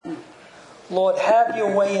Lord, have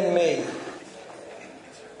your way in me.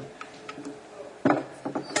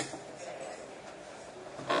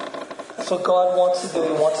 That's what God wants to do.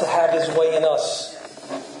 He wants to have His way in us.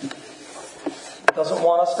 He doesn't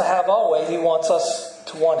want us to have our way. He wants us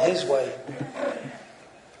to want His way.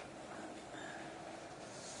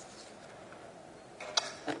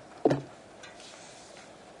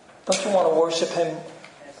 Don't you want to worship Him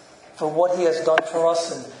for what He has done for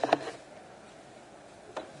us and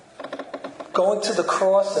going to the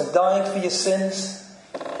cross and dying for your sins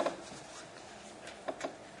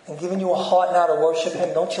and giving you a heart now to worship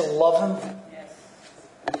Him? Don't you love Him?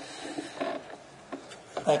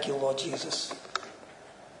 Thank you, Lord Jesus.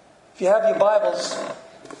 If you have your Bibles,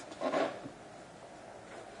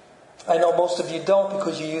 I know most of you don't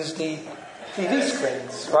because you use the TV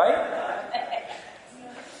screens, right?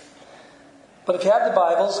 But if you have the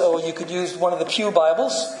Bibles, or you could use one of the Pew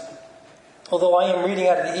Bibles, although I am reading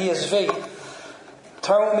out of the ESV,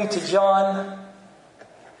 turn with me to John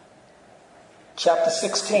chapter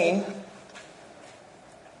 16.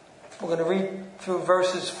 We're going to read through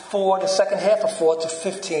verses 4, the second half of 4 to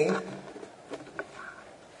 15.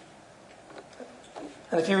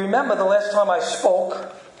 And if you remember the last time I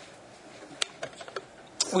spoke,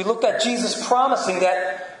 we looked at Jesus promising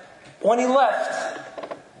that when He left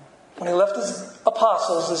His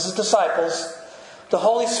apostles, His disciples, the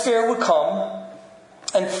Holy Spirit would come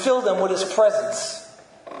and fill them with His presence,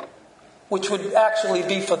 which would actually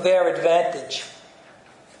be for their advantage.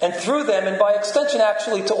 And through them, and by extension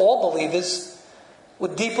actually to all believers,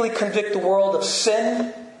 would deeply convict the world of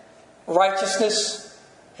sin, righteousness,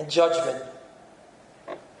 and judgment.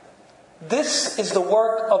 This is the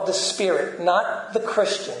work of the Spirit, not the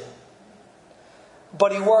Christian.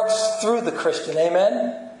 But He works through the Christian.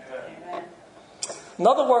 Amen?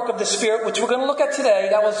 Another work of the Spirit, which we're going to look at today,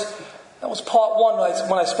 that was part one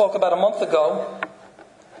when I spoke about a month ago.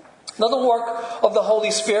 Another work of the Holy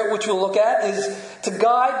Spirit, which we'll look at, is to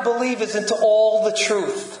guide believers into all the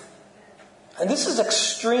truth. And this is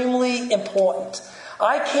extremely important.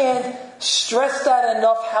 I can't stress that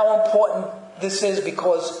enough how important this is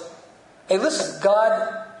because, hey, listen,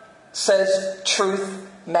 God says truth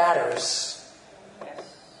matters.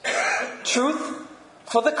 Truth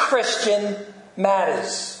for the Christian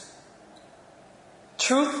matters.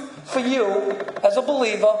 Truth for you as a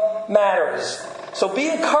believer matters. So be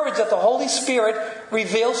encouraged that the Holy Spirit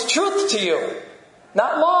reveals truth to you,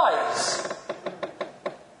 not lies.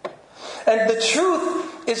 And the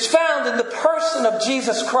truth is found in the person of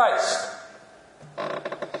Jesus Christ.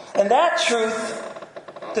 And that truth,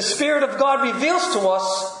 the Spirit of God reveals to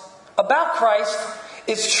us about Christ,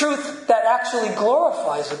 is truth that actually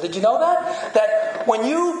glorifies Him. Did you know that? That when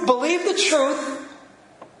you believe the truth,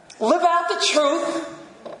 live out the truth,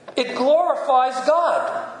 it glorifies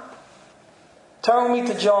God. Turn with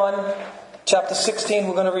me to John chapter 16.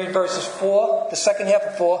 We're going to read verses 4, the second half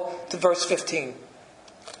of 4, to verse 15.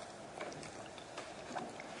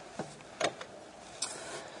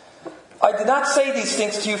 I did not say these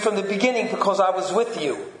things to you from the beginning because I was with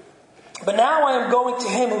you. But now I am going to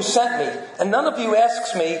Him who sent me, and none of you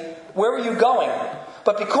asks me, where are you going?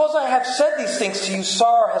 But because I have said these things to you,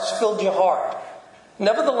 sorrow has filled your heart.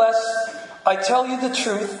 Nevertheless, I tell you the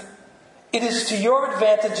truth. It is to your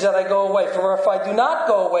advantage that I go away. For if I do not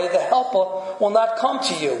go away, the Helper will not come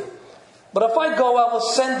to you. But if I go, I will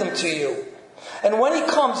send Him to you. And when He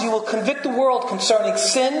comes, He will convict the world concerning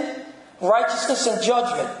sin, righteousness, and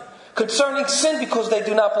judgment. Concerning sin, because they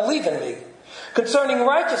do not believe in me. Concerning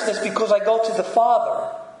righteousness, because I go to the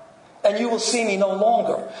Father, and you will see me no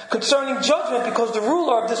longer. Concerning judgment, because the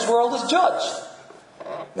ruler of this world is judged.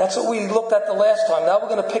 That's what we looked at the last time. Now we're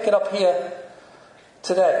going to pick it up here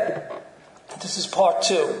today. This is part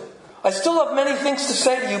 2. I still have many things to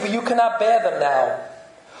say to you, but you cannot bear them now.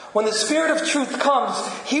 When the Spirit of truth comes,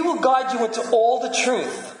 He will guide you into all the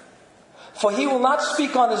truth. For He will not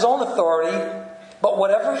speak on His own authority, but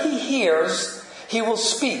whatever He hears, He will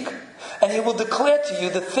speak. And He will declare to you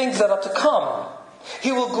the things that are to come.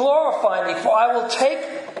 He will glorify me,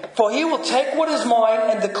 for He will take what is mine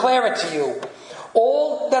and declare it to you.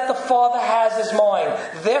 All that the Father has is mine.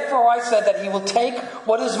 Therefore I said that He will take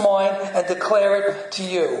what is mine and declare it to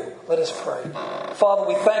you. Let us pray. Father,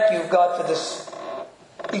 we thank you, God, for this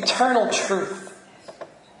eternal truth.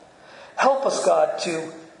 Help us, God,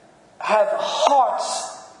 to have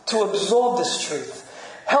hearts to absorb this truth.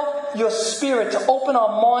 Help your Spirit to open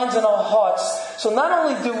our minds and our hearts. So not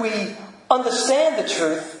only do we understand the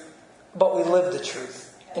truth, but we live the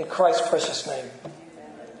truth. In Christ's precious name.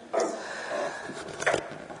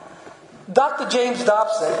 Dr. James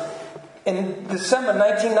Dobson, in December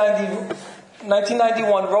 1990,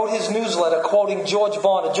 1991, wrote his newsletter quoting George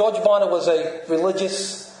Barna. George Barna was a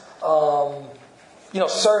religious,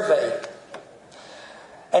 survey.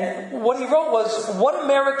 And what he wrote was, what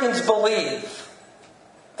Americans believe.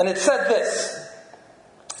 And it said this.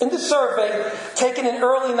 In the survey, taken in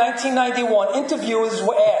early 1991, interviewers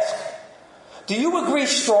were asked, do you agree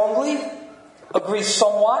strongly, agree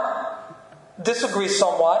somewhat, disagree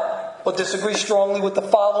somewhat, or disagree strongly with the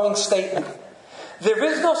following statement? There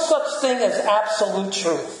is no such thing as absolute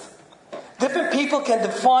truth. Different people can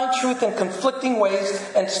define truth in conflicting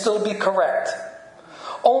ways and still be correct.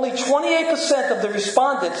 Only 28% of the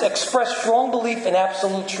respondents expressed strong belief in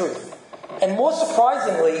absolute truth. And more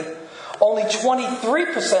surprisingly, only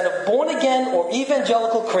 23% of born-again or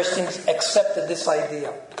evangelical Christians accepted this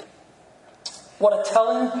idea. What a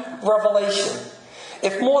telling revelation.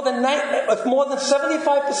 If more than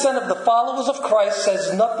 75% of the followers of Christ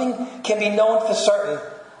says nothing can be known for certain,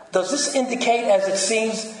 does this indicate, as it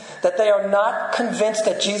seems, that they are not convinced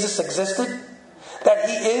that Jesus existed? That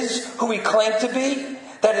he is who he claimed to be?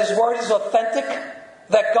 That his word is authentic?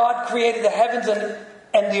 That God created the heavens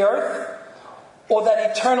and the earth? Or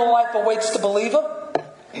that eternal life awaits the believer?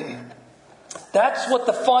 That's what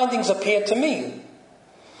the findings appear to mean.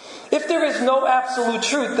 If there is no absolute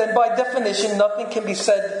truth, then by definition, nothing can be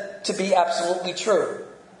said to be absolutely true.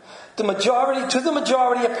 To the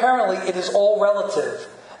majority, apparently, it is all relative.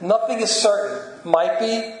 Nothing is certain. Might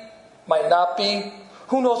be, might not be.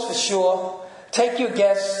 Who knows for sure? Take your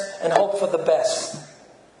guess and hope for the best.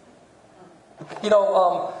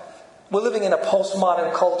 We're living in a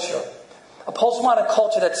postmodern culture. A postmodern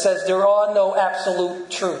culture that says there are no absolute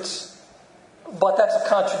truths. But that's a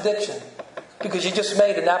contradiction. Because you just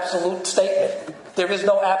made an absolute statement. There is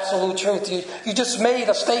no absolute truth. You just made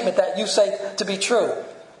a statement that you say to be true.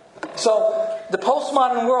 So the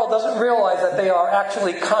postmodern world doesn't realize that they are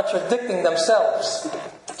actually contradicting themselves.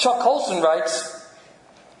 Chuck Colson writes,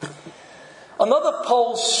 another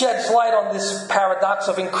poll sheds light on this paradox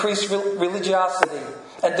of increased religiosity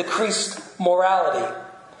and decreased morality.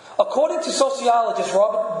 According to sociologist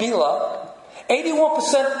Robert Bila,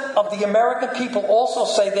 81% of the American people also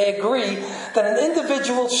say they agree that an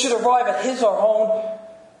individual should arrive at his or her own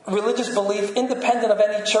religious belief independent of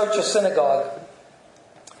any church or synagogue.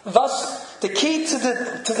 Thus, the key to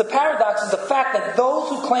the paradox is the fact that those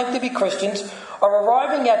who claim to be Christians are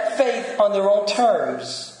arriving at faith on their own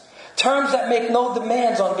terms that make no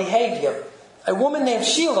demands on behavior. A woman named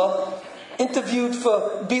Sheila, interviewed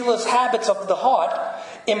for Bila's Habits of the Heart,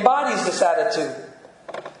 embodies this attitude.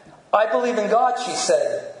 I believe in God, she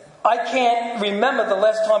said. I can't remember the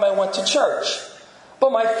last time I went to church,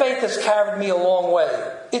 but my faith has carried me a long way.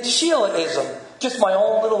 It's Sheilaism, just my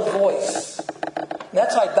own little voice. And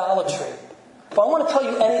that's idolatry. If I want to tell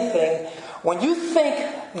you anything, when you think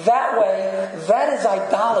that way, that is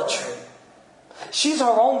idolatry. She's her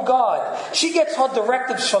own God. She gets her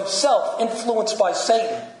directives from self, influenced by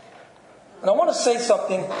Satan. And I want to say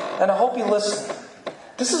something, and I hope you listen.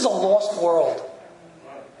 This is a lost world.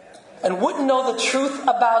 And wouldn't know the truth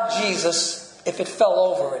about Jesus if it fell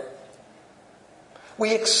over it.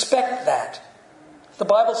 We expect that. The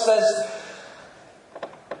Bible says,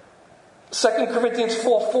 2 Corinthians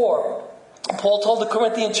 4:4, Paul told the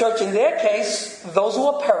Corinthian church, in their case, those who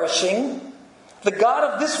are perishing, the God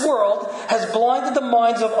of this world has blinded the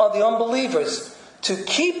minds of the unbelievers to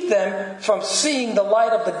keep them from seeing the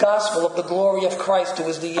light of the gospel of the glory of Christ, who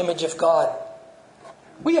is the image of God.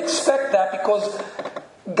 We expect that because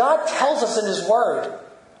God tells us in His Word.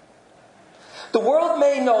 The world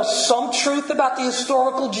may know some truth about the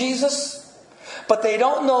historical Jesus, but they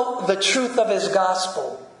don't know the truth of His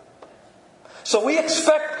gospel. So we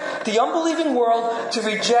expect the unbelieving world to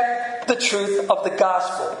reject the truth of the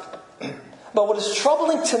gospel. But what is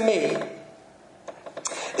troubling to me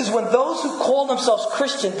is when those who call themselves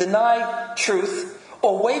Christian deny truth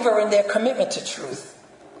or waver in their commitment to truth.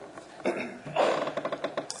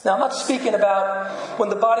 Now, I'm not speaking about when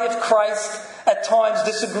the body of Christ at times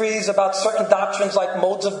disagrees about certain doctrines like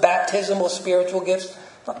modes of baptism or spiritual gifts.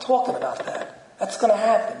 I'm not talking about that. That's going to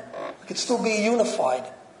happen. We can still be unified.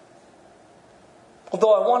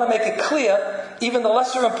 Although I want to make it clear, even the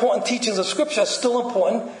lesser important teachings of Scripture are still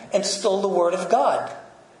important and still the Word of God.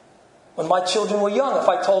 When my children were young, if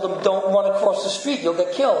I told them, don't run across the street, you'll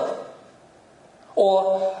get killed.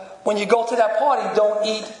 Or when you go to that party, don't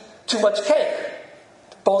eat too much cake.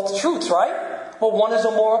 Both truths, right? Well, one is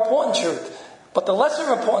a more important truth. But the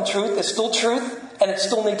lesser important truth is still truth, and it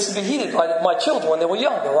still needs to be heeded like my children when they were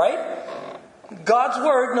younger, right? God's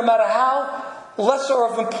Word, no matter how lesser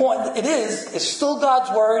of important it is still God's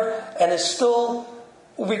Word and is still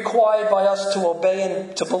required by us to obey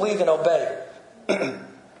and to believe and obey.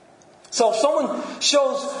 So if someone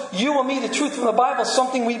shows you or me the truth from the Bible,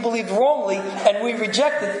 something we believed wrongly, and we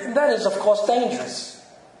reject it, that is, of course, dangerous.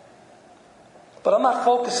 But I'm not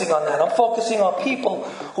focusing on that. I'm focusing on people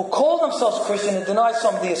who call themselves Christian and deny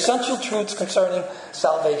some of the essential truths concerning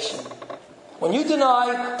salvation. When you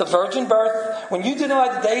deny the virgin birth, when you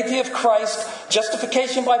deny the deity of Christ,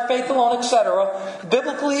 justification by faith alone, etc.,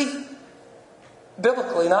 biblically,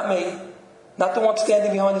 not me, not the one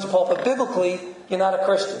standing behind this pulpit, biblically, you're not a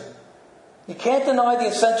Christian. You can't deny the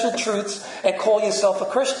essential truths and call yourself a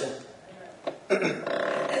Christian.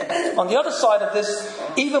 On the other side of this,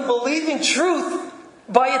 even believing truth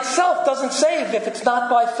by itself doesn't save if it's not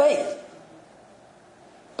by faith.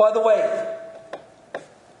 By the way,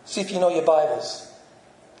 see if you know your Bibles.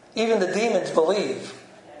 Even the demons believe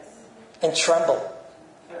and tremble.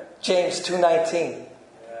 James 2:19.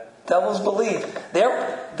 Devils believe. They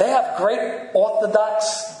have great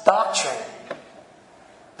orthodox doctrine.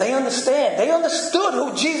 They understand. They understood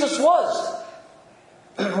who Jesus was.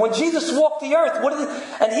 When Jesus walked the earth,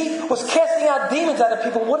 and he was casting out demons out of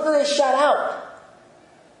people, what did they shout out?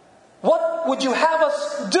 What would you have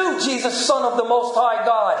us do, Jesus, Son of the Most High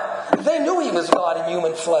God? They knew he was God in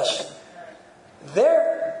human flesh.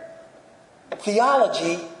 Their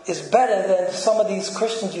theology is better than some of these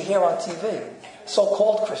Christians you hear on TV.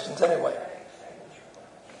 So-called Christians, anyway.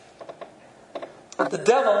 The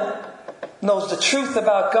devil knows the truth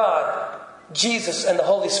about God, Jesus, and the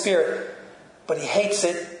Holy Spirit, but he hates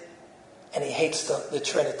it, and he hates the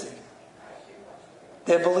Trinity.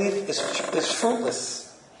 Their belief is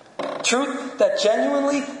fruitless. Truth that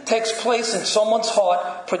genuinely takes place in someone's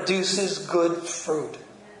heart produces good fruit.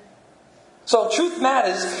 So truth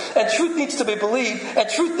matters, and truth needs to be believed, and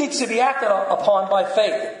truth needs to be acted upon by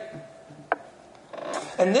faith.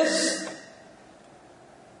 And this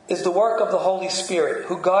is the work of the Holy Spirit,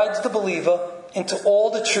 who guides the believer into all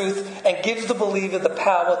the truth and gives the believer the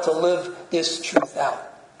power to live this truth out.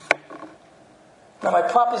 Now, my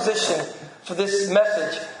proposition for this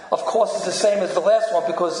message, of course, is the same as the last one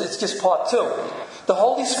because it's just part 2. The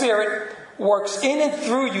Holy Spirit works in and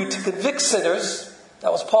through you to convict sinners.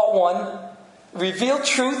 That was part 1. Reveal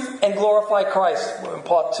truth and glorify Christ. We're in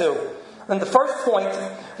part 2. And the first point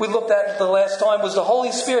we looked at the last time was the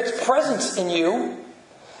Holy Spirit's presence in you.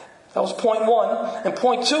 That was point 1. And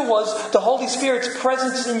point 2 was the Holy Spirit's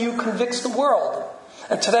presence in you convicts the world.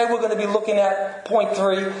 And today we're going to be looking at point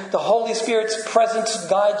 3. The Holy Spirit's presence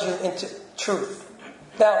guides you into truth.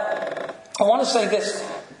 Now, I want to say this.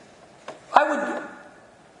 I would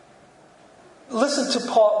listen to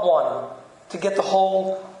part 1 to get the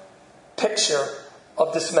whole picture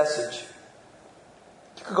of this message.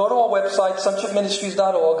 You could go to our website,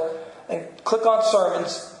 sonshipministries.org, and click on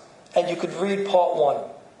sermons, and you could read part 1.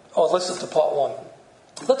 Or listen to part 1.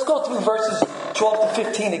 Let's go through verses 12 to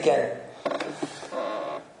 15 again.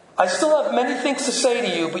 I still have many things to say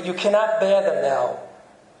to you, but you cannot bear them now.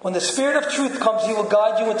 When the Spirit of truth comes, he will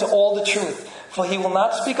guide you into all the truth. For he will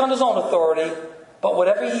not speak on his own authority, but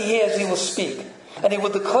whatever he hears, he will speak. And he will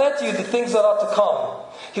declare to you the things that are to come.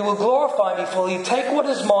 He will glorify me, for he will take what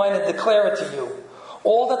is mine and declare it to you.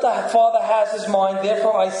 All that the Father has is mine,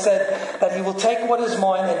 therefore I said that he will take what is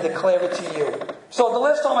mine and declare it to you. So the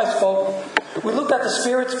last time I spoke, we looked at the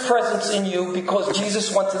Spirit's presence in you because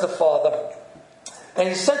Jesus went to the Father. And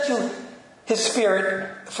he sent you his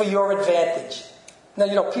Spirit for your advantage.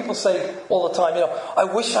 Now, people say all the time, I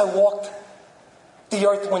wish I walked the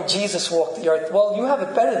earth when Jesus walked the earth. Well, you have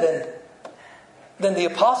it better than the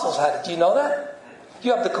apostles had it. Do you know that?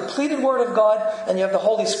 You have the completed Word of God and you have the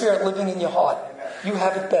Holy Spirit living in your heart. You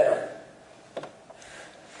have it better.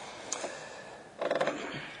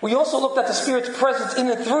 We also looked at the Spirit's presence in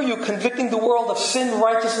and through you, convicting the world of sin,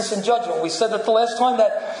 righteousness, and judgment. We said that the last time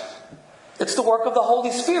that it's the work of the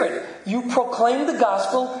Holy Spirit. You proclaim the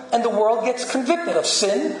gospel and the world gets convicted of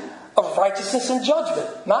sin, of righteousness, and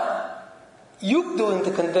judgment. Not you doing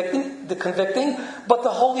the convicting, but the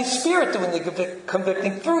Holy Spirit doing the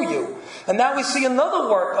convicting through you. And now we see another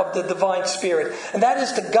work of the divine Spirit, and that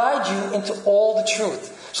is to guide you into all the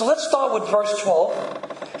truth. So let's start with verse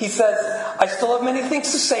 12. He says, I still have many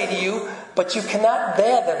things to say to you, but you cannot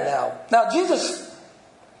bear them now. Now, Jesus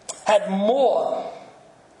had more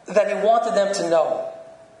that he wanted them to know.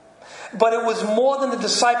 But it was more than the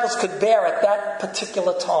disciples could bear at that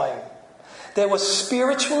particular time. They were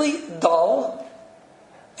spiritually dull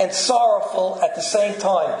and sorrowful at the same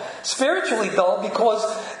time. Spiritually dull because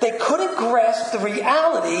they couldn't grasp the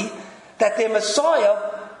reality that their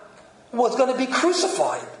Messiah was going to be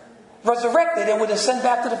crucified, resurrected, and would ascend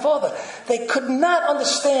back to the Father. They could not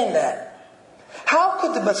understand that. How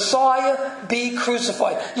could the Messiah be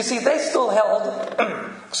crucified? You see, they still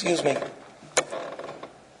held, excuse me,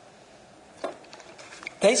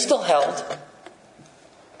 they still held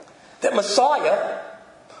that Messiah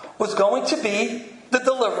was going to be the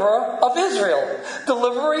deliverer of Israel,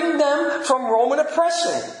 delivering them from Roman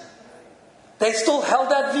oppression. They still held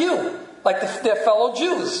that view, like their fellow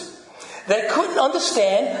Jews. They couldn't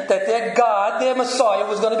understand that their God, their Messiah,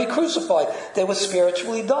 was going to be crucified. They were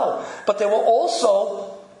spiritually dull. But they were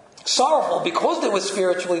also sorrowful. Because they were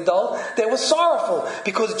spiritually dull, they were sorrowful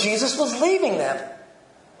because Jesus was leaving them.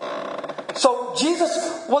 So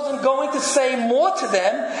Jesus wasn't going to say more to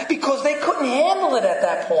them because they couldn't handle it at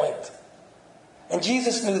that point. And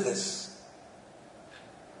Jesus knew this.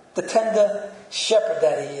 The tender shepherd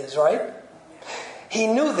that he is, right? He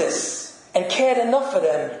knew this and cared enough for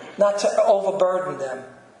them not to overburden them.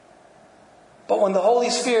 But when the Holy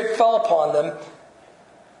Spirit fell upon them,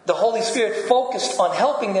 the Holy Spirit focused on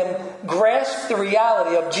helping them grasp the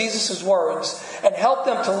reality of Jesus' words and help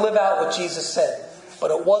them to live out what Jesus said.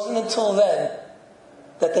 But it wasn't until then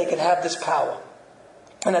that they could have this power.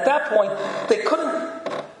 And at that point,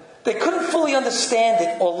 they couldn't fully understand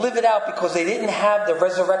it or live it out because they didn't have the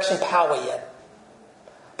resurrection power yet.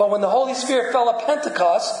 But when the Holy Spirit fell at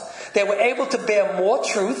Pentecost, they were able to bear more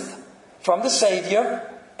truth from the Savior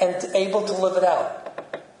and able to live it out.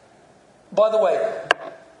 By the way,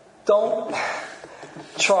 don't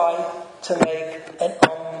try to make an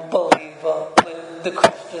unbeliever live the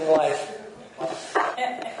Christian life.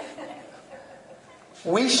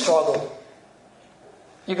 We struggle.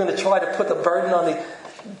 You're going to try to put the burden on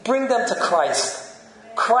bring them to Christ.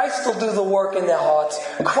 Christ will do the work in their hearts.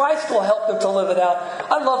 Christ will help them to live it out.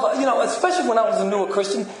 I love, especially when I was a newer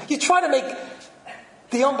Christian, you try to make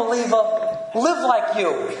the unbeliever live like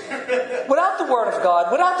you. Without the Word of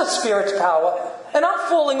God, without the Spirit's power. And I'm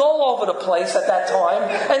falling all over the place at that time.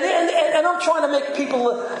 And I'm trying to make people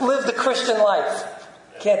live the Christian life.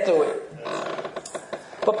 Can't do it.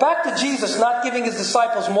 But back to Jesus not giving his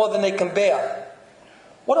disciples more than they can bear.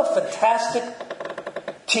 What a fantastic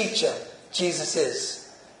teacher Jesus is.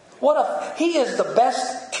 He is the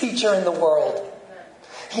best teacher in the world.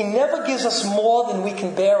 He never gives us more than we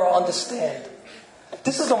can bear or understand.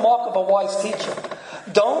 This is a mark of a wise teacher.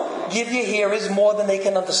 Don't give your hearers more than they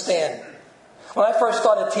can understand. When I first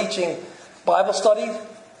started teaching Bible study,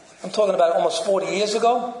 I'm talking about almost 40 years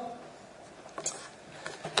ago.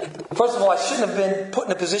 First of all, I shouldn't have been put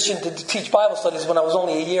in a position to teach Bible studies when I was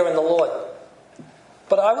only a year in the Lord.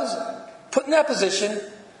 But I was put in that position,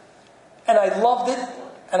 and I loved it,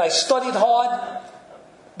 and I studied hard.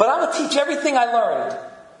 But I would teach everything I learned.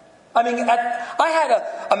 I mean, I had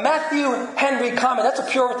a Matthew Henry comment. That's a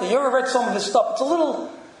Puritan. You ever read some of his stuff? It's a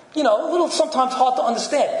little sometimes hard to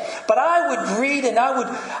understand. But I would read and I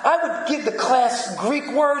would give the class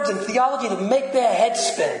Greek words and theology to make their heads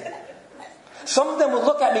spin. Some of them would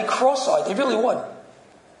look at me cross-eyed. They really would.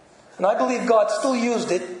 And I believe God still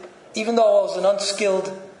used it, even though I was an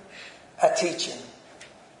unskilled at teaching.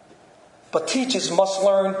 But teachers must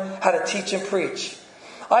learn how to teach and preach.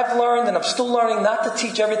 I've learned, and I'm still learning, not to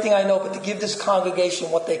teach everything I know, but to give this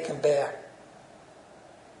congregation what they can bear.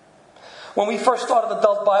 When we first started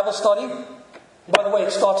adult Bible study, by the way,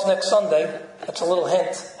 it starts next Sunday. That's a little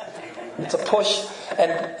hint. It's a push.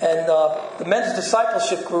 And the men's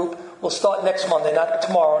discipleship group will start next Monday, not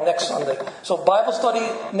tomorrow, next Sunday. So Bible study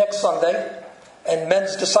next Sunday, and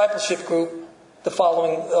men's discipleship group the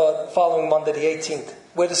following Monday, the 18th.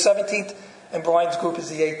 We're the 17th, and Brian's group is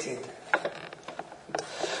the 18th.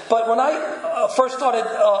 But when I first started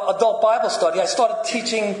adult Bible study, I started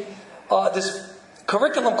teaching this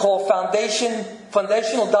curriculum called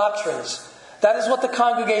Foundational Doctrines. That is what the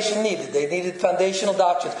congregation needed. They needed foundational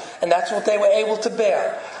doctrines. And that's what they were able to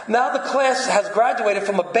bear. Now the class has graduated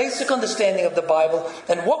from a basic understanding of the Bible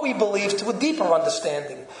and what we believe to a deeper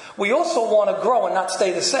understanding. We also want to grow and not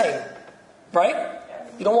stay the same. Right?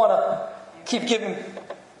 You don't want to keep giving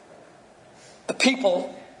the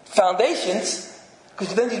people foundations,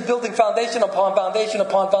 because then you're building foundation upon foundation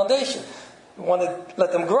upon foundation. You want to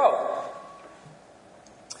let them grow.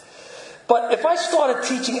 But if I started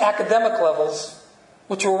teaching academic levels,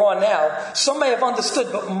 which we're on now, some may have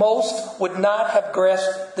understood, but most would not have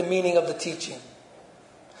grasped the meaning of the teaching.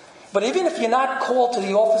 But even if you're not called to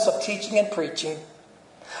the office of teaching and preaching,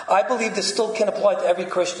 I believe this still can apply to every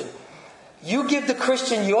Christian. You give the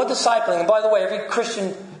Christian your discipling, and by the way, every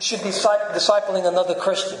Christian should be discipling another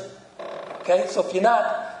Christian. Okay? So if you're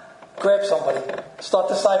not, grab somebody. Start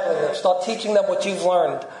discipling them. Start teaching them what you've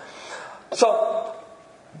learned. So,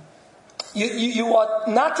 you ought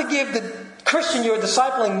not to give the Christian you're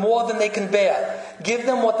discipling more than they can bear. give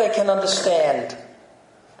them what they can understand.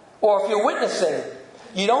 Or if you're witnessing,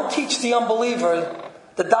 you don't teach the unbeliever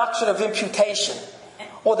the doctrine of imputation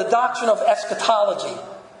or the doctrine of eschatology.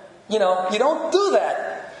 You don't do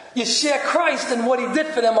that. You share Christ and what He did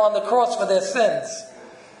for them on the cross for their sins.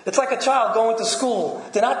 It's like a child going to school.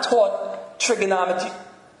 They're not taught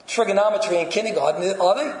trigonometry in kindergarten,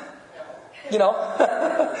 are they?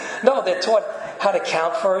 No, they're taught how to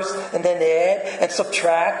count first, and then add and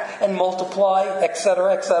subtract and multiply,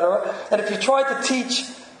 etc., etc. And if you tried to teach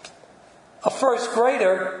a first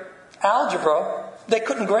grader algebra, they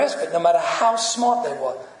couldn't grasp it, no matter how smart they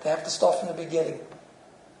were. They have to start from the beginning.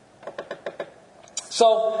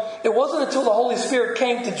 So it wasn't until the Holy Spirit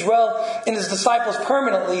came to dwell in His disciples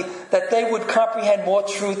permanently that they would comprehend more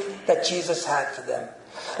truth that Jesus had for them.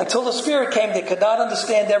 Until the Spirit came, they could not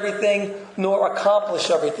understand everything nor accomplish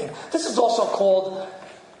everything. This is also called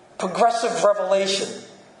progressive revelation.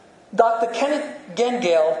 Dr. Kenneth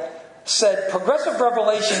Gengale said, progressive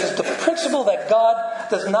revelation is the principle that God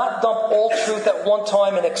does not dump all truth at one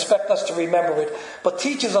time and expect us to remember it, but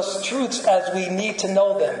teaches us truths as we need to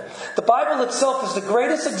know them. The Bible itself is the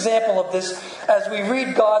greatest example of this as we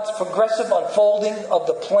read God's progressive unfolding of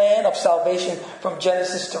the plan of salvation from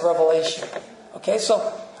Genesis to Revelation. Okay,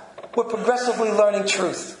 so we're progressively learning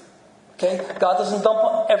truth. Okay, God doesn't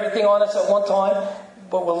dump everything on us at one time,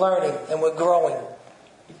 but we're learning and we're growing.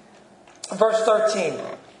 Verse 13.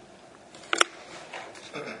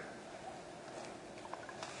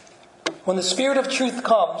 When the Spirit of truth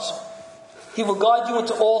comes, He will guide you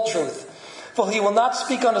into all truth. For He will not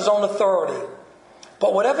speak on His own authority.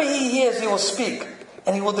 But whatever He hears, He will speak.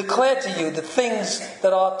 And He will declare to you the things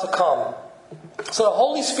that are to come. So the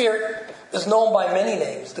Holy Spirit is known by many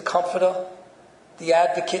names. The Comforter, the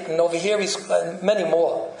Advocate, and over here He's many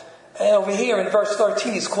more. And over here in verse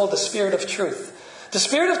 13, He's called the Spirit of Truth. The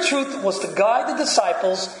Spirit of Truth was to guide the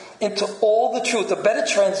disciples into all the truth. Or better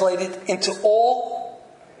translated,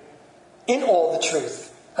 in all the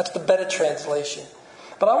truth. That's the better translation.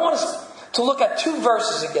 But I want us to look at two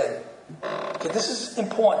verses again. Okay, this is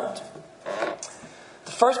important.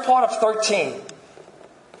 The first part of 13.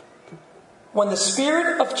 When the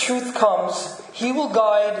Spirit of truth comes, He will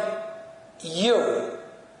guide you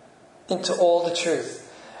into all the truth.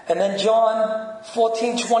 And then John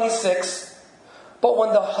 14:26. But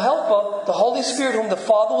when the Helper, the Holy Spirit, whom the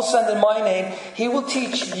Father will send in my name, He will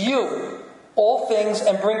teach you all things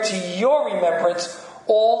and bring to your remembrance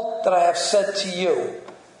all that I have said to you.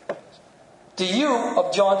 The you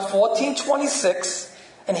of John 14:26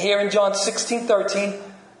 and here in John 16:13,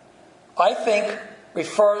 I think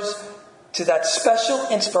refers to that special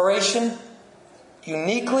inspiration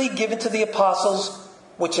uniquely given to the apostles,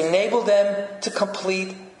 which enabled them to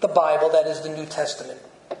complete the Bible, that is the New Testament.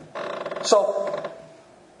 So,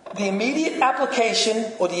 the immediate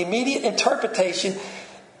application or the immediate interpretation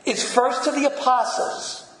is first to the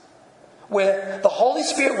apostles, where the Holy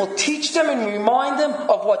Spirit will teach them and remind them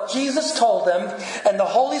of what Jesus told them, and the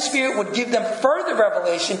Holy Spirit would give them further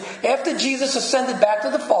revelation after Jesus ascended back to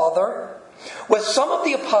the Father, where some of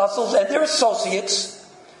the apostles and their associates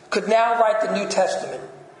could now write the New Testament.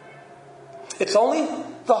 It's only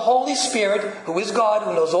the Holy Spirit, who is God,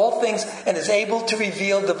 who knows all things, and is able to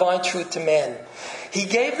reveal divine truth to man. He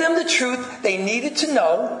gave them the truth they needed to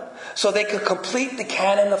know so they could complete the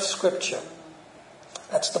canon of Scripture.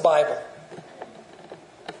 That's the Bible.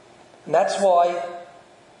 And that's why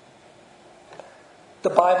the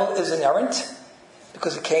Bible is inerrant,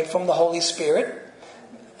 because it came from the Holy Spirit.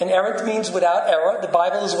 Inerrant means without error. The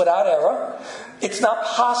Bible is without error. It's not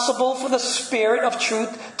possible for the Spirit of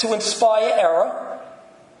truth to inspire error.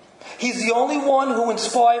 He's the only one who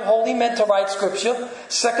inspired holy men to write Scripture.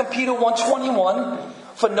 2 Peter 1:21.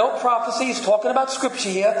 For no prophecy, he's talking about Scripture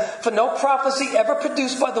here, for no prophecy ever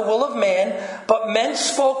produced by the will of man, but men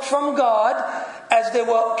spoke from God as they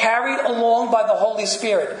were carried along by the Holy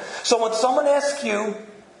Spirit. So when someone asks you,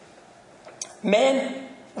 man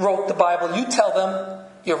wrote the Bible, you tell them,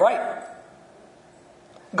 you're right.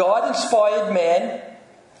 God inspired man,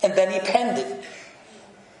 and then He penned it.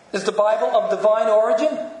 Is the Bible of divine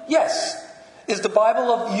origin? Yes. Is the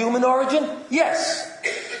Bible of human origin? Yes.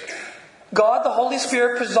 God, the Holy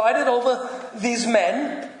Spirit, presided over these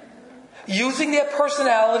men, using their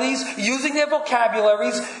personalities, using their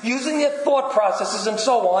vocabularies, using their thought processes, and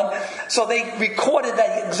so on. So they recorded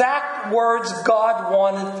the exact words God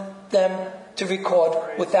wanted them to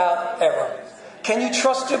record without error. Can you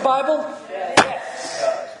trust your Bible? Yes.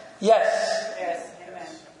 Yes. Yes. Amen.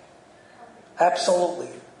 Absolutely.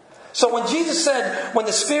 So when Jesus said, when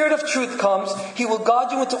the Spirit of truth comes, He will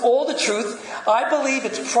guide you into all the truth, I believe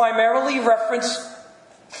it's primarily reference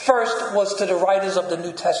first was to the writers of the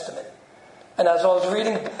New Testament. And as I was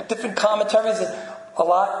reading different commentaries, a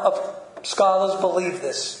lot of scholars believe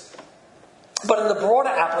this. But in the broader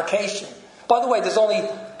application, by the way, there's only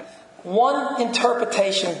one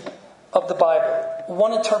interpretation of the Bible.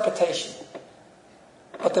 One interpretation.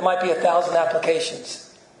 But there might be 1,000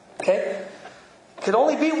 applications. Okay? Could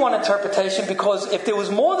only be one interpretation, because if there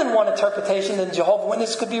was more than one interpretation, then Jehovah's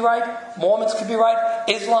Witnesses could be right, Mormons could be right,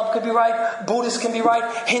 Islam could be right, Buddhists can be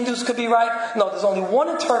right, Hindus could be right. No, there's only one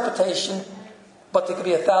interpretation, but there could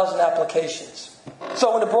be 1,000 applications.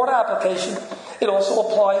 So in the broader application, it also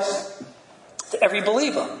applies to every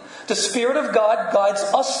believer. The Spirit of God guides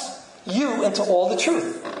you into all the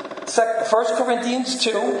truth. 1 Corinthians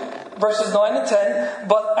 2, verses 9 and 10,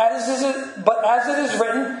 but as it is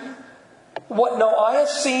written, what no eye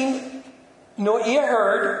has seen, nor ear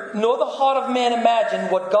heard, nor the heart of man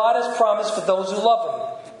imagined, what God has promised for those who love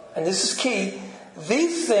Him. And this is key.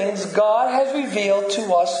 These things God has revealed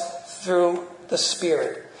to us through the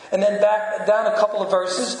Spirit. And then back down a couple of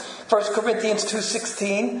verses, 1 Corinthians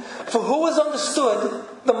 2:16. For who has understood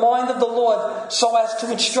the mind of the Lord so as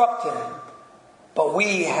to instruct Him? But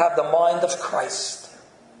we have the mind of Christ.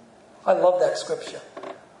 I love that scripture.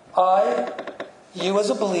 You as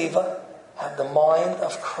a believer, have the mind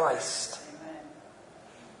of Christ.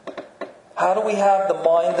 How do we have the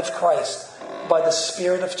mind of Christ? By the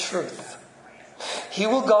Spirit of truth. He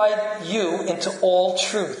will guide you into all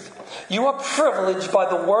truth. You are privileged by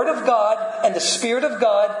the Word of God and the Spirit of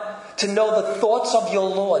God to know the thoughts of your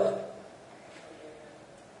Lord.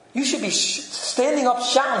 You should be standing up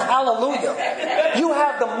shouting hallelujah. You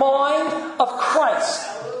have the mind of Christ.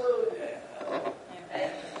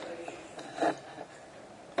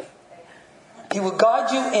 He will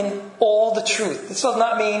guide you in all the truth. This does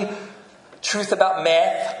not mean truth about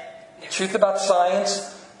math, truth about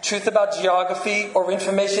science, truth about geography, or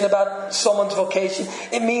information about someone's vocation.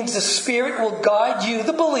 It means the Spirit will guide you,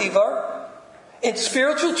 the believer, in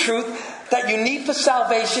spiritual truth that you need for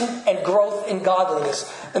salvation and growth in godliness.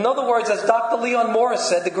 In other words, as Dr. Leon Morris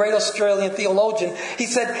said, the great Australian theologian, he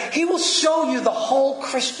said, He will show you the whole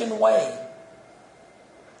Christian way.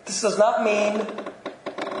 This does not mean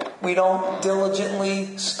we don't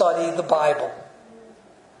diligently study the Bible.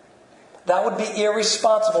 That would be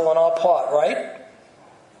irresponsible on our part, right?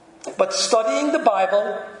 But studying the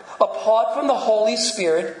Bible apart from the Holy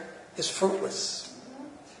Spirit is fruitless.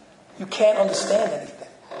 You can't understand anything.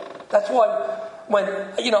 That's why when,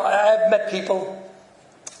 I've met people.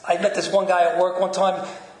 I met this one guy at work one time.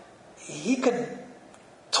 He could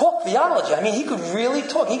talk theology. I mean, he could really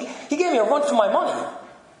talk. He gave me a run for my money.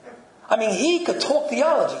 I mean, he could talk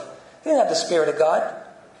theology. He didn't have the Spirit of God.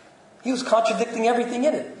 He was contradicting everything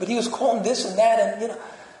in it. But he was calling this and that and,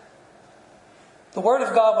 The Word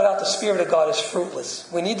of God without the Spirit of God is fruitless.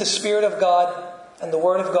 We need the Spirit of God and the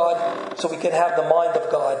Word of God so we can have the mind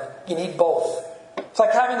of God. You need both. It's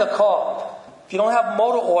like having a car. If you don't have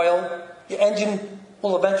motor oil, your engine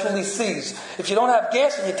will eventually seize. If you don't have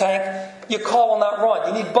gas in your tank, your car will not run.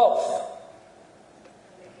 You need both.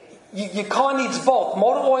 Your car needs both,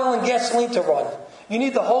 motor oil and gasoline to run. You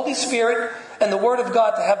need the Holy Spirit and the Word of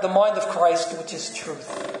God to have the mind of Christ, which is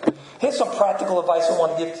truth. Here's some practical advice I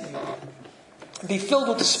want to give to you. Be filled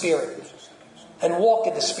with the Spirit and walk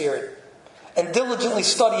in the Spirit. And diligently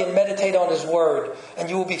study and meditate on His Word. And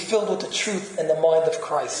you will be filled with the truth and the mind of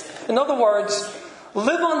Christ. In other words,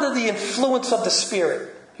 live under the influence of the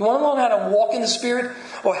Spirit. You want to learn how to walk in the Spirit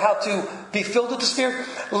or how to be filled with the Spirit?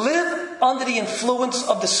 Live under the influence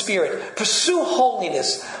of the Spirit. Pursue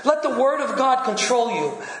holiness. Let the Word of God control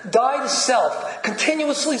you. Die to self.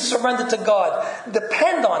 Continuously surrender to God.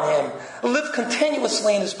 Depend on Him. Live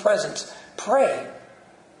continuously in His presence. Pray.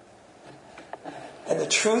 And the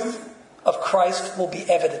truth of Christ will be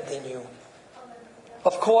evident in you.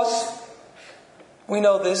 Of course, we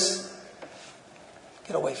know this.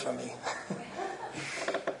 Get away from me.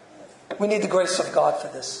 We need the grace of God for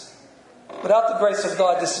this. Without the grace of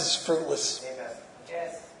God, this is fruitless.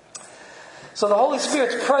 So the Holy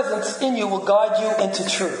Spirit's presence in you will guide you into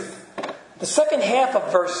truth. The second half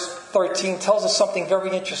of verse 13 tells us something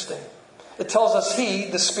very interesting. It tells us He,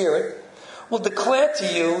 the Spirit, will declare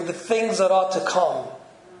to you the things that are to come.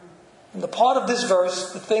 And the part of this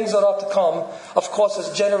verse, the things that are to come, of course,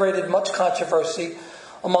 has generated much controversy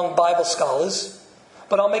among Bible scholars.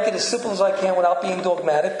 But I'll make it as simple as I can without being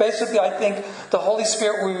dogmatic. Basically, I think the Holy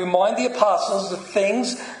Spirit will remind the apostles the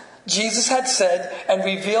things Jesus had said and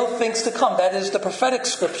reveal things to come. That is, the prophetic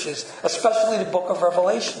scriptures, especially the book of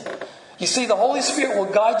Revelation. You see, the Holy Spirit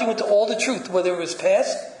will guide you into all the truth, whether it is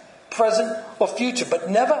past, present, or future. But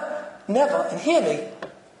never, and hear me,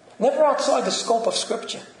 Never outside the scope of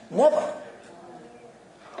Scripture. Never.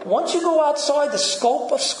 Once you go outside the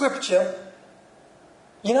scope of Scripture,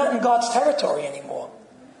 you're not in God's territory anymore.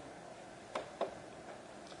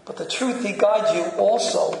 But the truth He guides you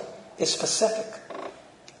also is specific.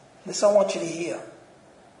 This I want you to hear.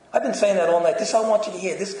 I've been saying that all night. This I want you to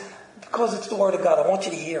hear. This, because it's the Word of God, I want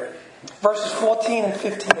you to hear it. Verses 14 and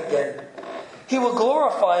 15 again. He will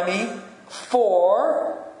glorify me,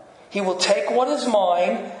 for He will take what is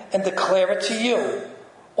mine and declare it to you.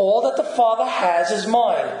 All that the Father has is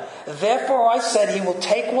mine. Therefore I said He will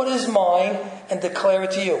take what is mine and declare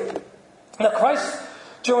it to you. Now Christ,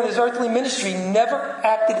 during His earthly ministry, never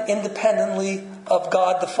acted independently of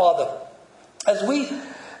God the Father. As we've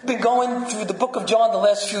been going through the book of John the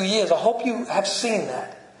last few years, I hope you have seen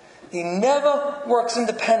that. He never works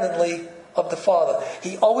independently of the Father.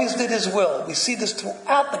 He always did His will. We see this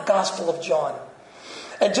throughout the Gospel of John.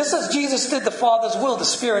 And just as Jesus did the Father's will, the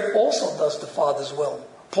Spirit also does the Father's will.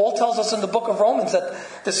 Paul tells us in the book of Romans that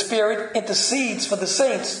the Spirit intercedes for the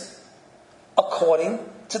saints according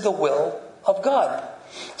to the will of God.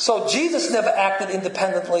 So Jesus never acted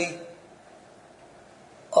independently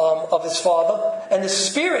of His Father, and the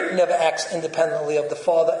Spirit never acts independently of the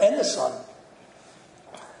Father and the Son.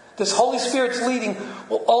 This Holy Spirit's leading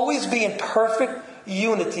will always be in perfect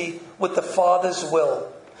unity with the Father's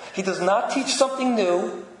will. He does not teach something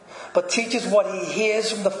new, but teaches what He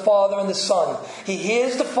hears from the Father and the Son. He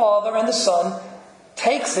hears the Father and the Son,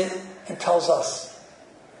 takes it, and tells us.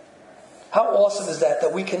 How awesome is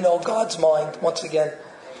that we can know God's mind once again.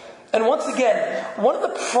 And once again, one of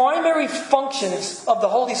the primary functions of the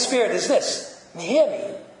Holy Spirit is this. And hear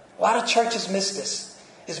me. A lot of churches miss this.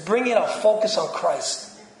 Is bringing our focus on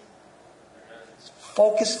Christ.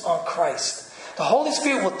 Focus on Christ. The Holy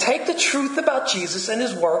Spirit will take the truth about Jesus and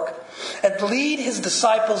His work and lead His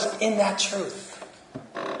disciples in that truth.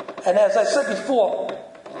 And as I said before,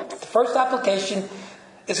 the first application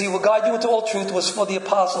is He will guide you into all truth was for the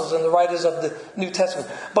apostles and the writers of the New Testament.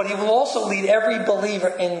 But He will also lead every believer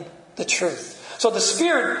in the truth. So the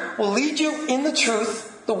Spirit will lead you in the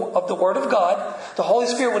truth of the Word of God. The Holy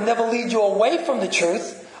Spirit will never lead you away from the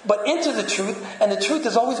truth, but into the truth. And the truth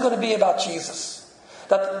is always going to be about Jesus.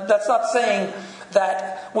 That's not saying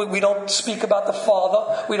that we don't speak about the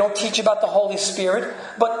Father, we don't teach about the Holy Spirit,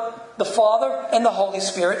 but the Father and the Holy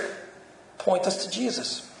Spirit point us to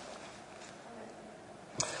Jesus.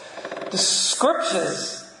 The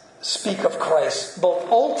Scriptures speak of Christ, both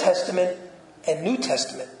Old Testament and New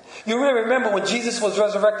Testament. You may remember when Jesus was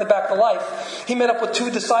resurrected back to life, He met up with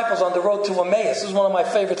 2 disciples on the road to Emmaus. This is one of my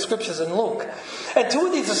favorite scriptures in Luke. And 2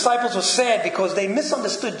 of these disciples were sad because they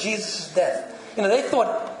misunderstood Jesus' death. They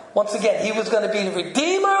thought, once again, He was going to be the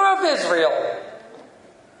Redeemer of Israel.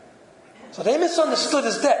 So they misunderstood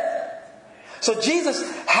His death. So Jesus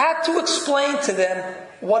had to explain to them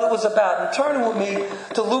what it was about. And turn with me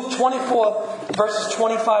to Luke 24, verses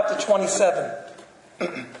 25 to 27.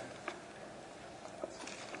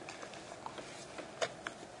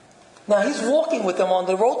 Now He's walking with them on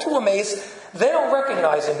the road to Emmaus. They don't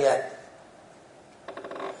recognize Him yet.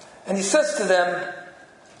 And He says to them,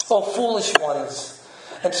 O foolish ones,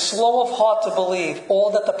 and slow of heart to believe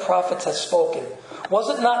all that the prophets have spoken. Was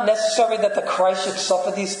it not necessary that the Christ should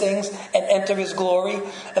suffer these things and enter His glory?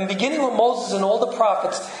 And beginning with Moses and all the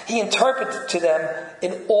prophets, He interpreted to them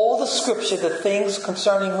in all the Scripture the things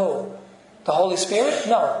concerning who? The Holy Spirit?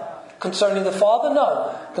 No. Concerning the Father?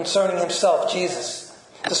 No. Concerning Himself, Jesus.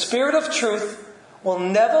 The Spirit of truth will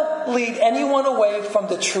never lead anyone away from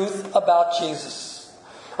the truth about Jesus.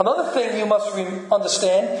 Another thing you must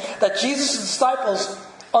understand, that Jesus' disciples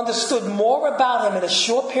understood more about Him in a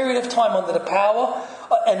short period of time under the power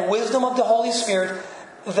and wisdom of the Holy Spirit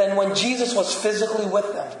than when Jesus was physically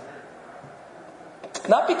with them.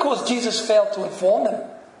 Not because Jesus failed to inform them,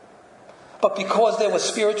 but because they were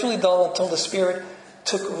spiritually dull until the Spirit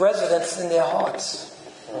took residence in their hearts.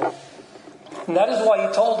 And that is why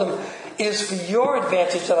He told them, it is for your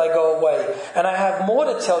advantage that I go away, and I have more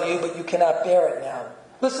to tell you, but you cannot bear it now.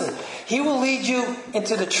 Listen, He will lead you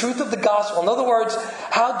into the truth of the gospel. In other words,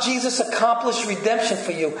 how Jesus accomplished redemption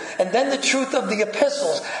for you. And then the truth of the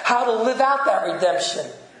epistles, how to live out that redemption.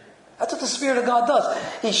 That's what the Spirit of God does.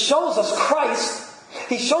 He shows us Christ.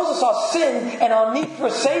 He shows us our sin and our need for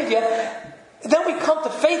a Savior. Then we come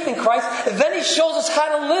to faith in Christ. And then He shows us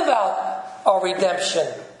how to live out our redemption.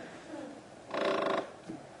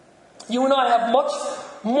 You and I have much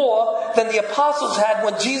more than the apostles had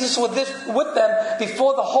when Jesus was with them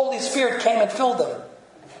before the Holy Spirit came and filled them.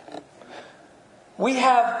 We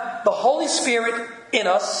have the Holy Spirit in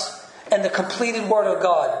us and the completed Word of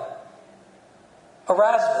God.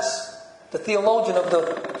 Erasmus, the theologian of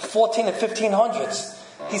the 14 and 1500s.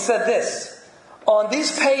 He said this: on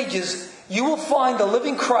these pages you will find the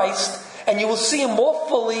living Christ, and you will see him more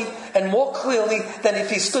fully and more clearly than if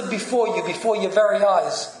he stood before you, before your very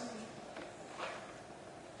eyes.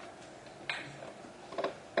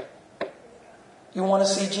 You want to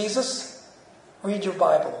see Jesus? Read your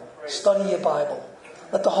Bible. Study your Bible.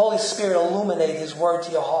 Let the Holy Spirit illuminate his word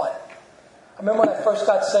to your heart. I remember when I first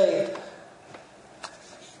got saved,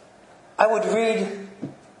 I would read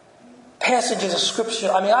passages of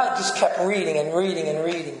Scripture. I just kept reading and reading and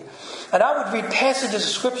reading. And I would read passages of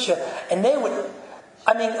Scripture, and they would,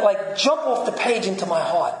 jump off the page into my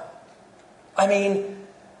heart.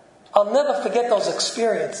 I'll never forget those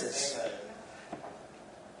experiences.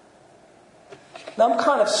 Now, I'm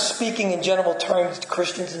kind of speaking in general terms to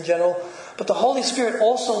Christians in general, but the Holy Spirit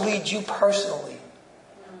also leads you personally.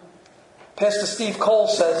 Pastor Steve Cole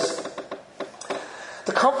says,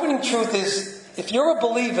 the comforting truth is, if you're a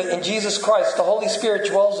believer in Jesus Christ, the Holy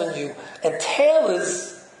Spirit dwells in you and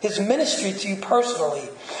tailors his ministry to you personally.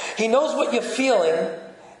 He knows what you're feeling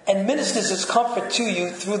and ministers his comfort to you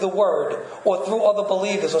through the Word or through other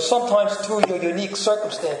believers or sometimes through your unique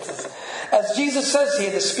circumstances. As Jesus says here,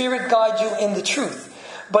 the Spirit guides you in the truth.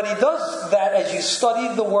 But he does that as you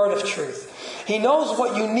study the Word of truth. He knows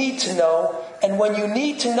what you need to know, and when you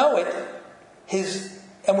need to know it, his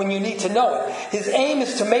aim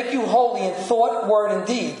is to make you holy in thought, word, and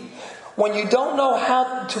deed. When you don't know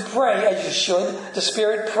how to pray as you should, the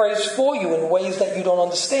Spirit prays for you in ways that you don't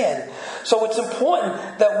understand. So it's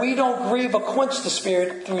important that we don't grieve or quench the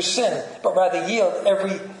Spirit through sin, but rather yield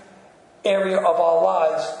every area of our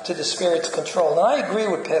lives to the Spirit's control. And I agree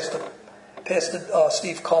with Pastor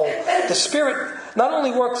Steve Cole. The Spirit not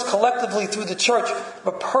only works collectively through the church,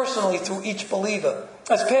 but personally through each believer.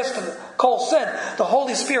 As Pastor Cole said, the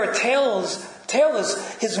Holy Spirit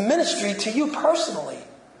tailors his ministry to you personally.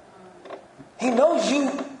 He knows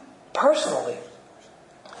you personally.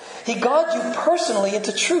 He guides you personally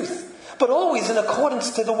into truth, but always in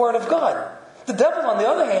accordance to the Word of God. The devil, on the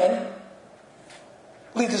other hand,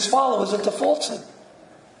 leads his followers into falsehood.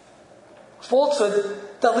 Falsehood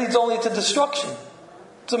that leads only to destruction.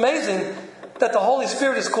 It's amazing that the Holy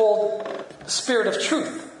Spirit is called the Spirit of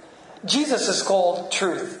truth. Jesus is called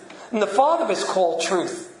truth. And the Father is called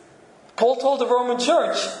truth. Paul told the Roman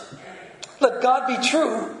church, let God be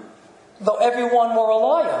true, though everyone were a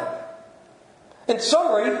liar. In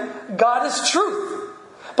summary, God is truth.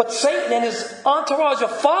 But Satan and his entourage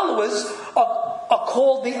of followers are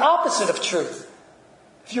called the opposite of truth.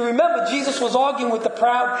 If you remember, Jesus was arguing with the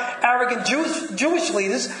proud, arrogant Jewish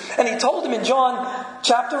leaders, and he told them in John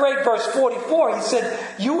chapter 8, verse 44, he said,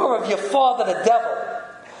 you are of your father the devil,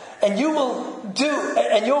 and your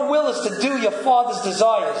will is to do your father's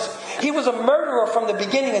desires. He was a murderer from the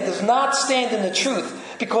beginning and does not stand in the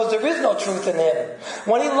truth, because there is no truth in him.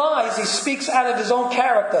 When he lies, he speaks out of his own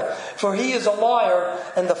character, for he is a liar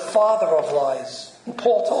and the father of lies. And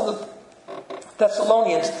Paul told the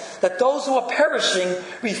Thessalonians that those who are perishing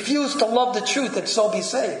refuse to love the truth and so be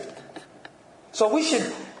saved. So we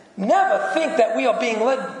should never think that we are being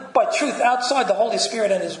led by truth outside the Holy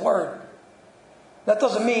Spirit and his Word. That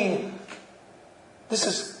doesn't mean, this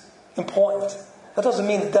is important, that doesn't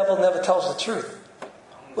mean the devil never tells the truth.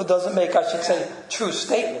 Or doesn't make, true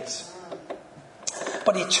statements.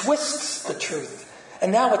 But he twists the truth.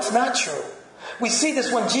 And now it's not true. We see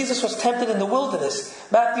this when Jesus was tempted in the wilderness.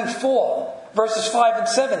 Matthew 4, verses 5 and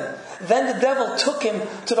 7. Then the devil took him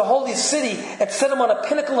to the holy city and set him on a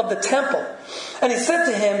pinnacle of the temple. And he said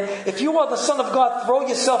to him, if you are the Son of God, throw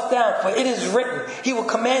yourself down, for it is written, he will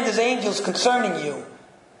command his angels concerning you.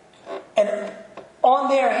 And on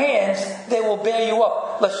their hands they will bear you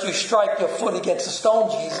up, lest you strike your foot against a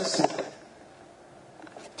stone, Jesus.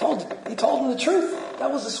 He told him the truth.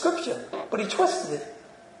 That was the scripture. But he twisted it.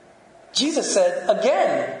 Jesus said,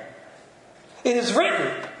 again, it is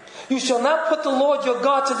written, you shall not put the Lord your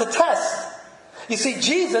God to the test. You see,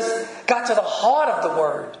 Jesus got to the heart of the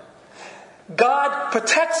Word. God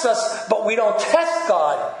protects us, but we don't test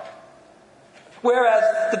God.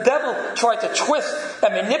 Whereas the devil tried to twist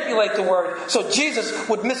and manipulate the Word so Jesus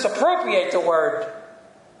would misappropriate the Word.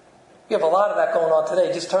 We have a lot of that going on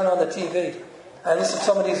today. Just turn on the TV. I listen to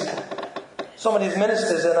some of these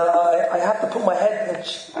ministers, and I have to put my head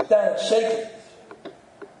down and shake it.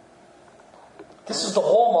 This is the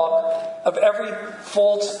hallmark of every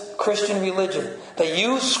false Christian religion. They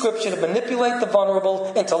use Scripture to manipulate the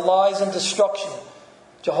vulnerable into lies and destruction.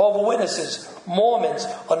 Jehovah's Witnesses, Mormons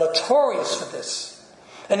are notorious for this.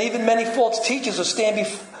 And even many false teachers who stand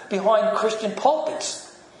behind Christian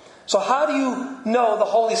pulpits. So how do you know the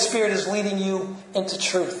Holy Spirit is leading you into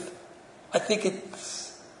truth? I think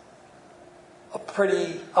it's a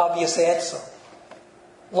pretty obvious answer.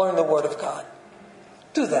 Learn the Word of God.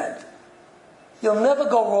 Do that. You'll never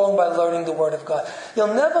go wrong by learning the Word of God.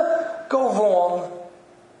 You'll never go wrong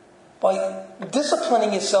by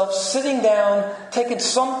disciplining yourself, sitting down, taking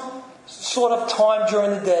some sort of time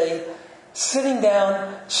during the day, sitting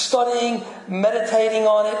down, studying, meditating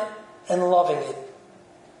on it, and loving it.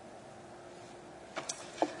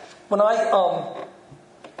 When I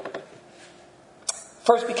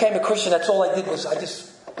first became a Christian, that's all I did was I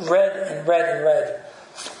just read and read and read.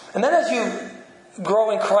 And then as you grow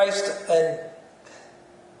in Christ and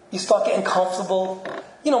you start getting comfortable,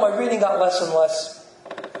 my reading got less and less.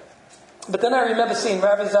 But then I remember seeing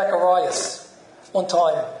Rabbi Zacharias one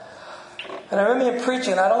time. And I remember him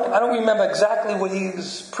preaching. I don't remember exactly what he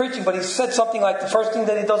was preaching, but he said something like the first thing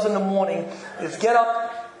that he does in the morning is get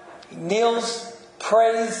up, he kneels,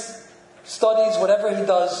 prays, studies, whatever he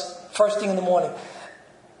does, first thing in the morning.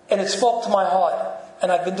 And it spoke to my heart.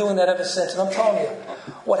 And I've been doing that ever since. And I'm telling you,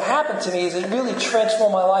 what happened to me is it really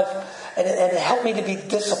transformed my life. And it helped me to be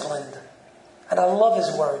disciplined. And I love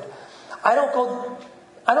His Word. I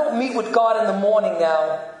don't meet with God in the morning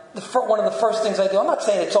now. One of the first things I do. I'm not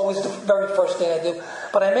saying it's always the very first thing I do.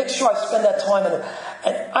 But I make sure I spend that time in it.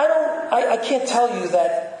 And I can't tell you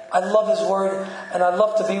that I love His Word. And I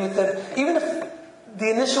love to be with Him. Even if the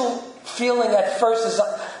initial feeling at first is,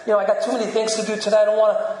 I got too many things to do today. I don't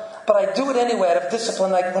want to. But I do it anyway out of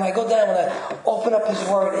discipline. Like when I go down, when I open up His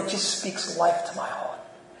Word, it just speaks life to my heart.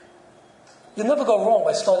 You'll never go wrong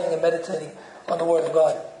by studying and meditating on the Word of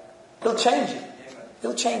God. It'll change you.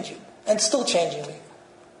 It'll change you. And it's still changing me.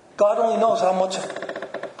 God only knows how much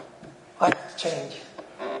I have to change.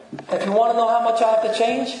 And if you want to know how much I have to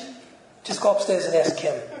change, just go upstairs and ask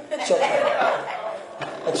Kim. She'll tell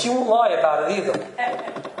you. And she won't lie about it either.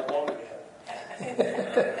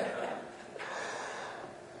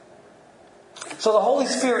 So the Holy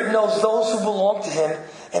Spirit knows those who belong to Him,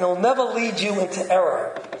 and He'll never lead you into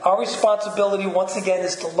error. Our responsibility, once again,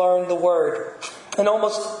 is to learn the Word. In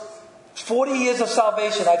almost 40 years of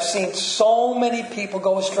salvation, I've seen so many people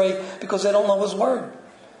go astray because they don't know His Word.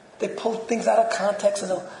 They pull things out of context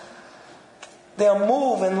and they're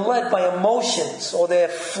moved and led by emotions or their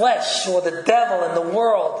flesh or the devil and the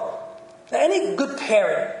world. Now, any good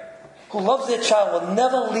parent who loves their child will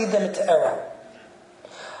never lead them into error.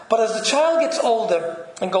 But as the child gets older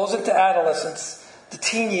and goes into adolescence, the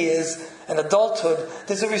teen years and adulthood,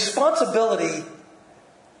 there's a responsibility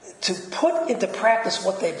to put into practice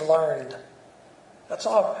what they've learned. That's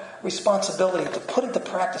our responsibility, to put into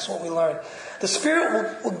practice what we learned. The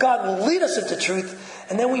Spirit of God will lead us into truth,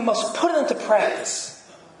 and then we must put it into practice.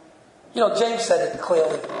 James said it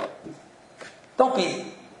clearly. Don't be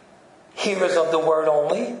hearers of the word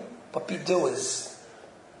only, but be doers.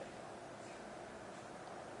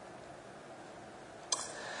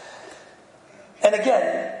 And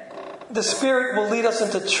again, the Spirit will lead us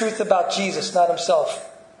into truth about Jesus, not Himself.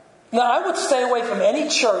 Now, I would stay away from any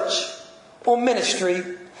church or ministry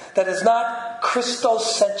that is not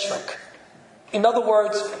Christocentric. In other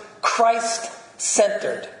words,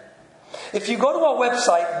 Christ-centered. If you go to our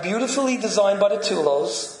website, beautifully designed by the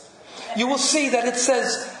Tulos, you will see that it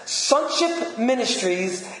says Sonship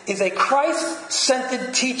Ministries is a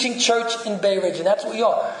Christ-centered teaching church in Bay Ridge. And that's what we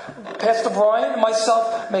are. Pastor Brian and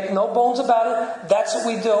myself make no bones about it. That's what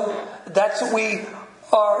we do. That's what we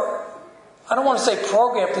are, I don't want to say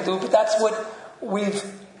programmed to do, but that's what we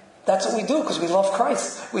do because we love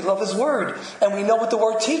Christ. We love His Word. And we know what the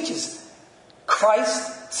Word teaches.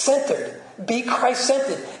 Christ-centered. Be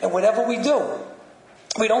Christ-centered. And whatever we do,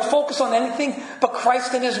 we don't focus on anything but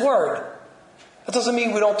Christ and His Word. That doesn't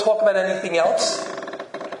mean we don't talk about anything else.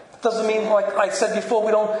 It doesn't mean, like I said before,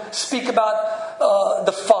 we don't speak about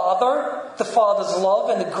the Father's love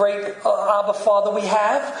and the great Abba Father we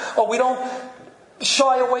have. Or we don't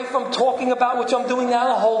shy away from talking about, which I'm doing now,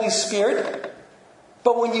 the Holy Spirit.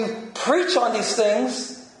 But when you preach on these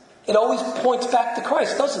things, it always points back to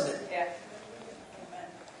Christ, doesn't it? Yeah.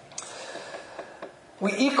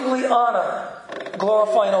 We equally honor,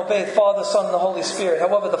 glorify, and obey the Father, Son, and the Holy Spirit.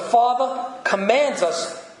 However, the Father commands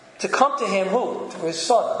us to come to Him, who? Through His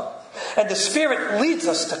Son. And the Spirit leads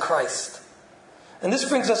us to Christ. And this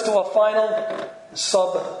brings us to our final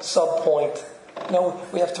sub-point.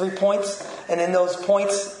 We have 3 points, and in those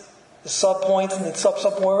points, the sub-points, and the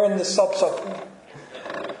sub-point, we're in the sub-point.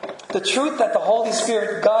 The truth that the Holy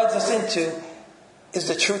Spirit guides us into is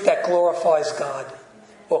the truth that glorifies God,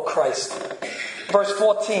 or Christ. Verse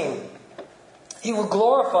 14, He will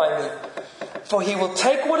glorify me, for He will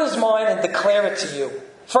take what is mine and declare it to you.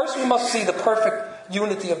 First, we must see the perfect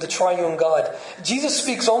unity of the triune God. Jesus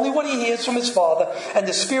speaks only what he hears from his Father, and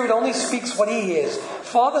the Spirit only speaks what he hears.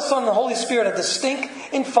 Father, Son, and Holy Spirit are distinct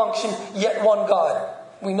in function, yet one God.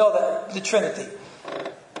 We know that, the Trinity.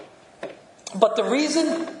 But the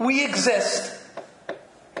reason we exist,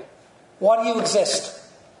 why do you exist?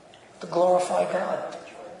 To glorify God.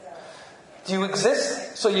 Do you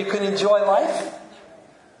exist so you can enjoy life?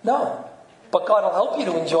 No. But God will help you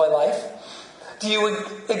to enjoy life. Do you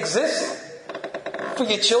exist for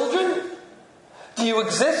your children? Do you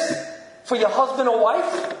exist for your husband or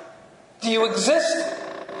wife? Do you exist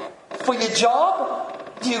for your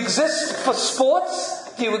job? Do you exist for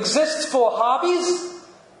sports? Do you exist for hobbies?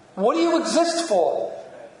 What do you exist for?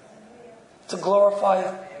 To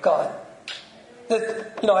glorify God.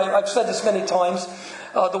 I've said this many times.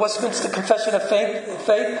 The Westminster Confession of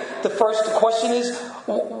Faith, the first question is,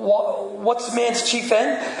 what's man's chief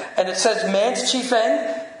end? And it says man's chief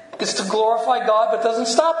end is to glorify God, but it doesn't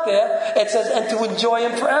stop there. It says, and to enjoy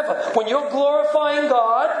him forever. When you're glorifying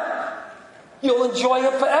God, you'll enjoy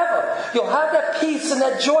him forever. You'll have that peace and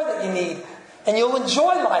that joy that you need. And you'll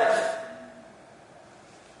enjoy life.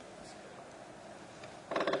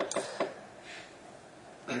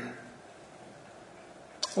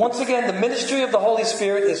 Once again, the ministry of the Holy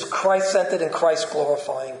Spirit is Christ-centered and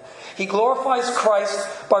Christ-glorifying. He glorifies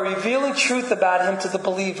Christ by revealing truth about him to the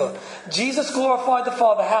believer. Jesus glorified the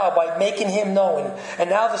Father how? By making him known. And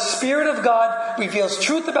now the Spirit of God reveals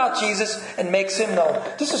truth about Jesus and makes him known.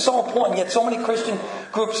 This is so important, yet so many Christian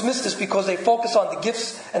groups miss this because they focus on the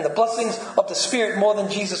gifts and the blessings of the Spirit more than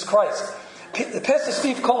Jesus Christ. Pastor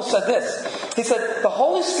Steve Cole said this. He said, the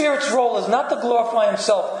Holy Spirit's role is not to glorify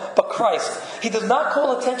himself, but Christ. He does not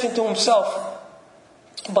call attention to himself,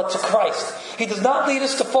 but to Christ. He does not lead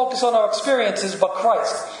us to focus on our experiences, but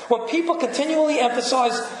Christ. When people continually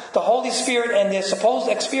emphasize the Holy Spirit and their supposed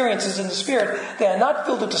experiences in the Spirit, they are not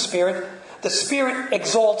filled with the Spirit. The Spirit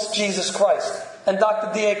exalts Jesus Christ. And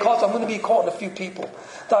Dr. D.A. Carson, I'm going to be quoting a few people.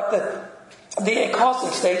 Dr. D.A.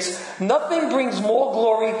 Carson states, nothing brings more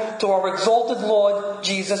glory to our exalted Lord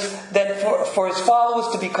Jesus than for his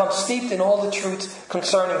followers to become steeped in all the truths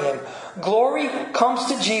concerning him. Glory comes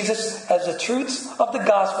to Jesus as the truths of the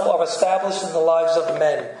gospel are established in the lives of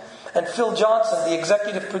men. And Phil Johnson, the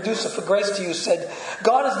executive producer for Grace to You, said,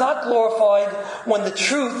 God is not glorified when the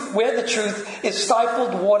truth is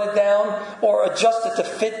stifled, watered down, or adjusted to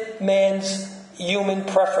fit man's human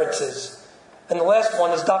preferences. And the last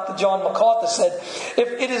one is Dr. John MacArthur said, if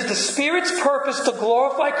it is the Spirit's purpose to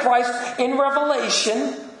glorify Christ in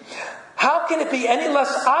revelation, how can it be any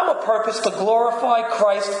less our purpose to glorify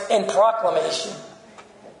Christ in proclamation?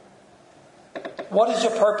 What is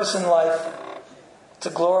your purpose in life? To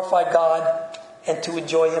glorify God and to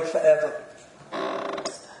enjoy him forever.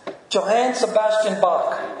 Johann Sebastian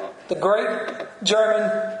Bach, the great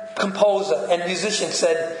German composer and musician,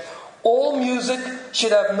 said, all music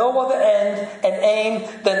should have no other end and aim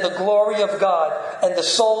than the glory of God and the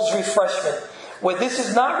soul's refreshment. Where this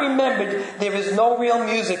is not remembered, there is no real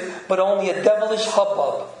music, but only a devilish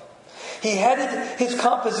hubbub. He headed his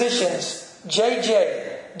compositions,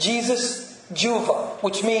 JJ, Jesus Juva,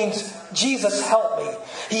 which means Jesus help me.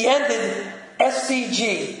 He ended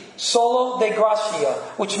SDG, Solo de Gracia,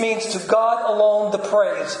 which means to God alone the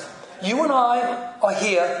praise. You and I are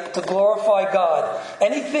here to glorify God.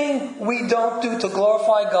 Anything we don't do to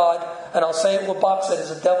glorify God, and I'll say it what Bob said, is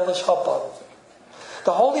a devilish hubbub.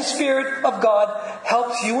 The Holy Spirit of God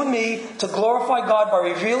helps you and me to glorify God by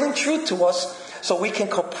revealing truth to us so we can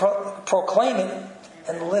proclaim it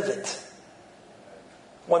and live it.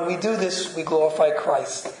 When we do this, we glorify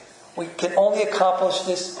Christ. We can only accomplish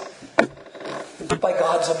this by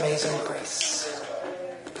God's amazing grace.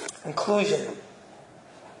 Conclusion.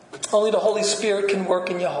 Only the Holy Spirit can work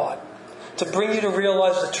in your heart to bring you to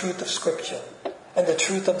realize the truth of Scripture and the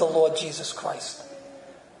truth of the Lord Jesus Christ.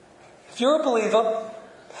 If you're a believer,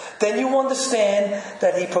 then you understand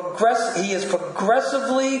that He is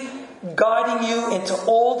progressively guiding you into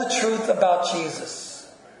all the truth about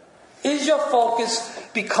Jesus. Is your focus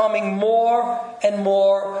becoming more and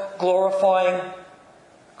more glorifying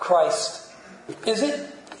Christ? Is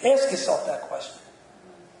it? Ask yourself that question.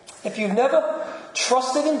 If you've never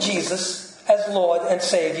trusted in Jesus as Lord and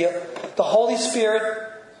Savior, the Holy Spirit,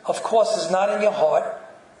 of course, is not in your heart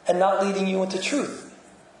and not leading you into truth.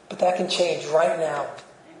 But that can change right now.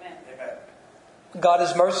 Amen. God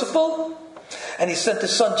is merciful, and He sent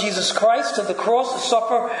His Son Jesus Christ to the cross to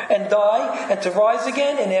suffer and die and to rise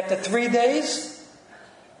again, and after 3 days,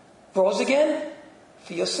 rose again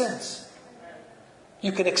for your sins.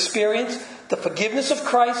 You can experience the forgiveness of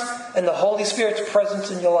Christ and the Holy Spirit's presence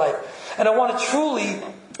in your life. And I want to truly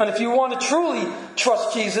And if you want to truly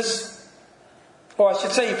trust Jesus, or I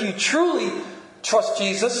should say, if you truly trust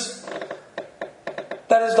Jesus,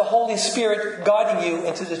 that is the Holy Spirit guiding you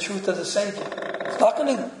into the truth of the Savior. It's not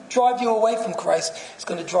going to drive you away from Christ. It's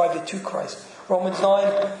going to drive you to Christ. Romans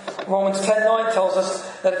 10:9 tells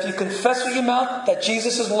us that if you confess with your mouth that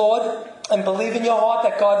Jesus is Lord and believe in your heart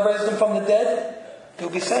that God raised him from the dead, you'll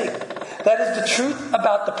be saved. That is the truth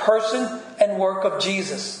about the person and work of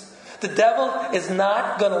Jesus. The devil is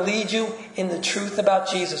not going to lead you in the truth about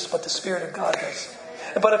Jesus, but the Spirit of God does.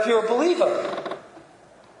 But if you're a believer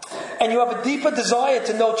and you have a deeper desire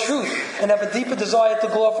to know truth and have a deeper desire to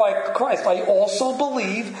glorify Christ, I also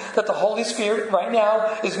believe that the Holy Spirit right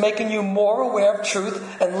now is making you more aware of truth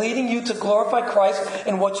and leading you to glorify Christ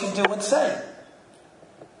in what you do and say.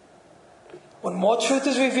 When more truth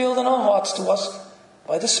is revealed in our hearts to us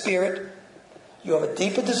by the Spirit, you have a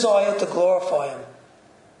deeper desire to glorify Him.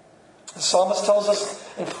 The psalmist tells us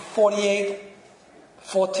in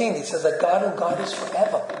 48:14, he says that God will guide us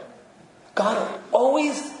forever. God will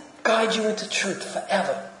always guide you into truth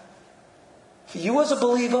forever. For you as a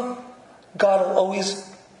believer, God will always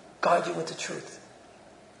guide you into truth.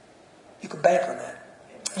 You can bank on that.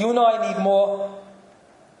 You and I need more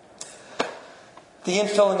the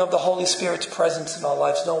infilling of the Holy Spirit's presence in our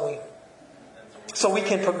lives, don't we? So we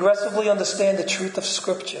can progressively understand the truth of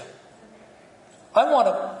Scripture. I want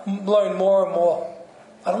to learn more and more.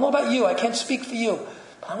 I don't know about you. I can't speak for you.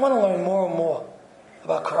 But I want to learn more and more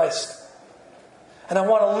about Christ. And I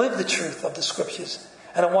want to live the truth of the Scriptures.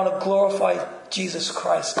 And I want to glorify Jesus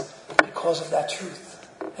Christ because of that truth.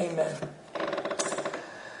 Amen.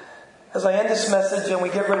 As I end this message and we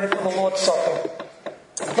get ready for the Lord's Supper,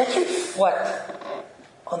 let's reflect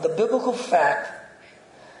on the biblical fact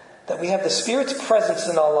that we have the Spirit's presence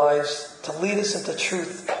in our lives to lead us into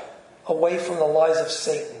truth away from the lies of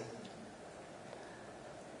Satan.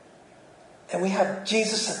 And we have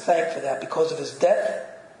Jesus to thank for that because of His death,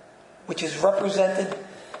 which is represented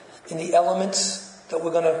in the elements that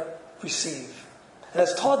we're going to receive. And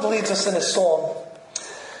as Todd leads us in his song,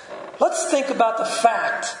 let's think about the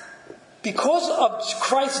fact, because of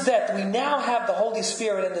Christ's death, we now have the Holy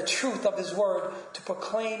Spirit and the truth of His Word to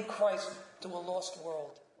proclaim Christ to a lost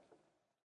world.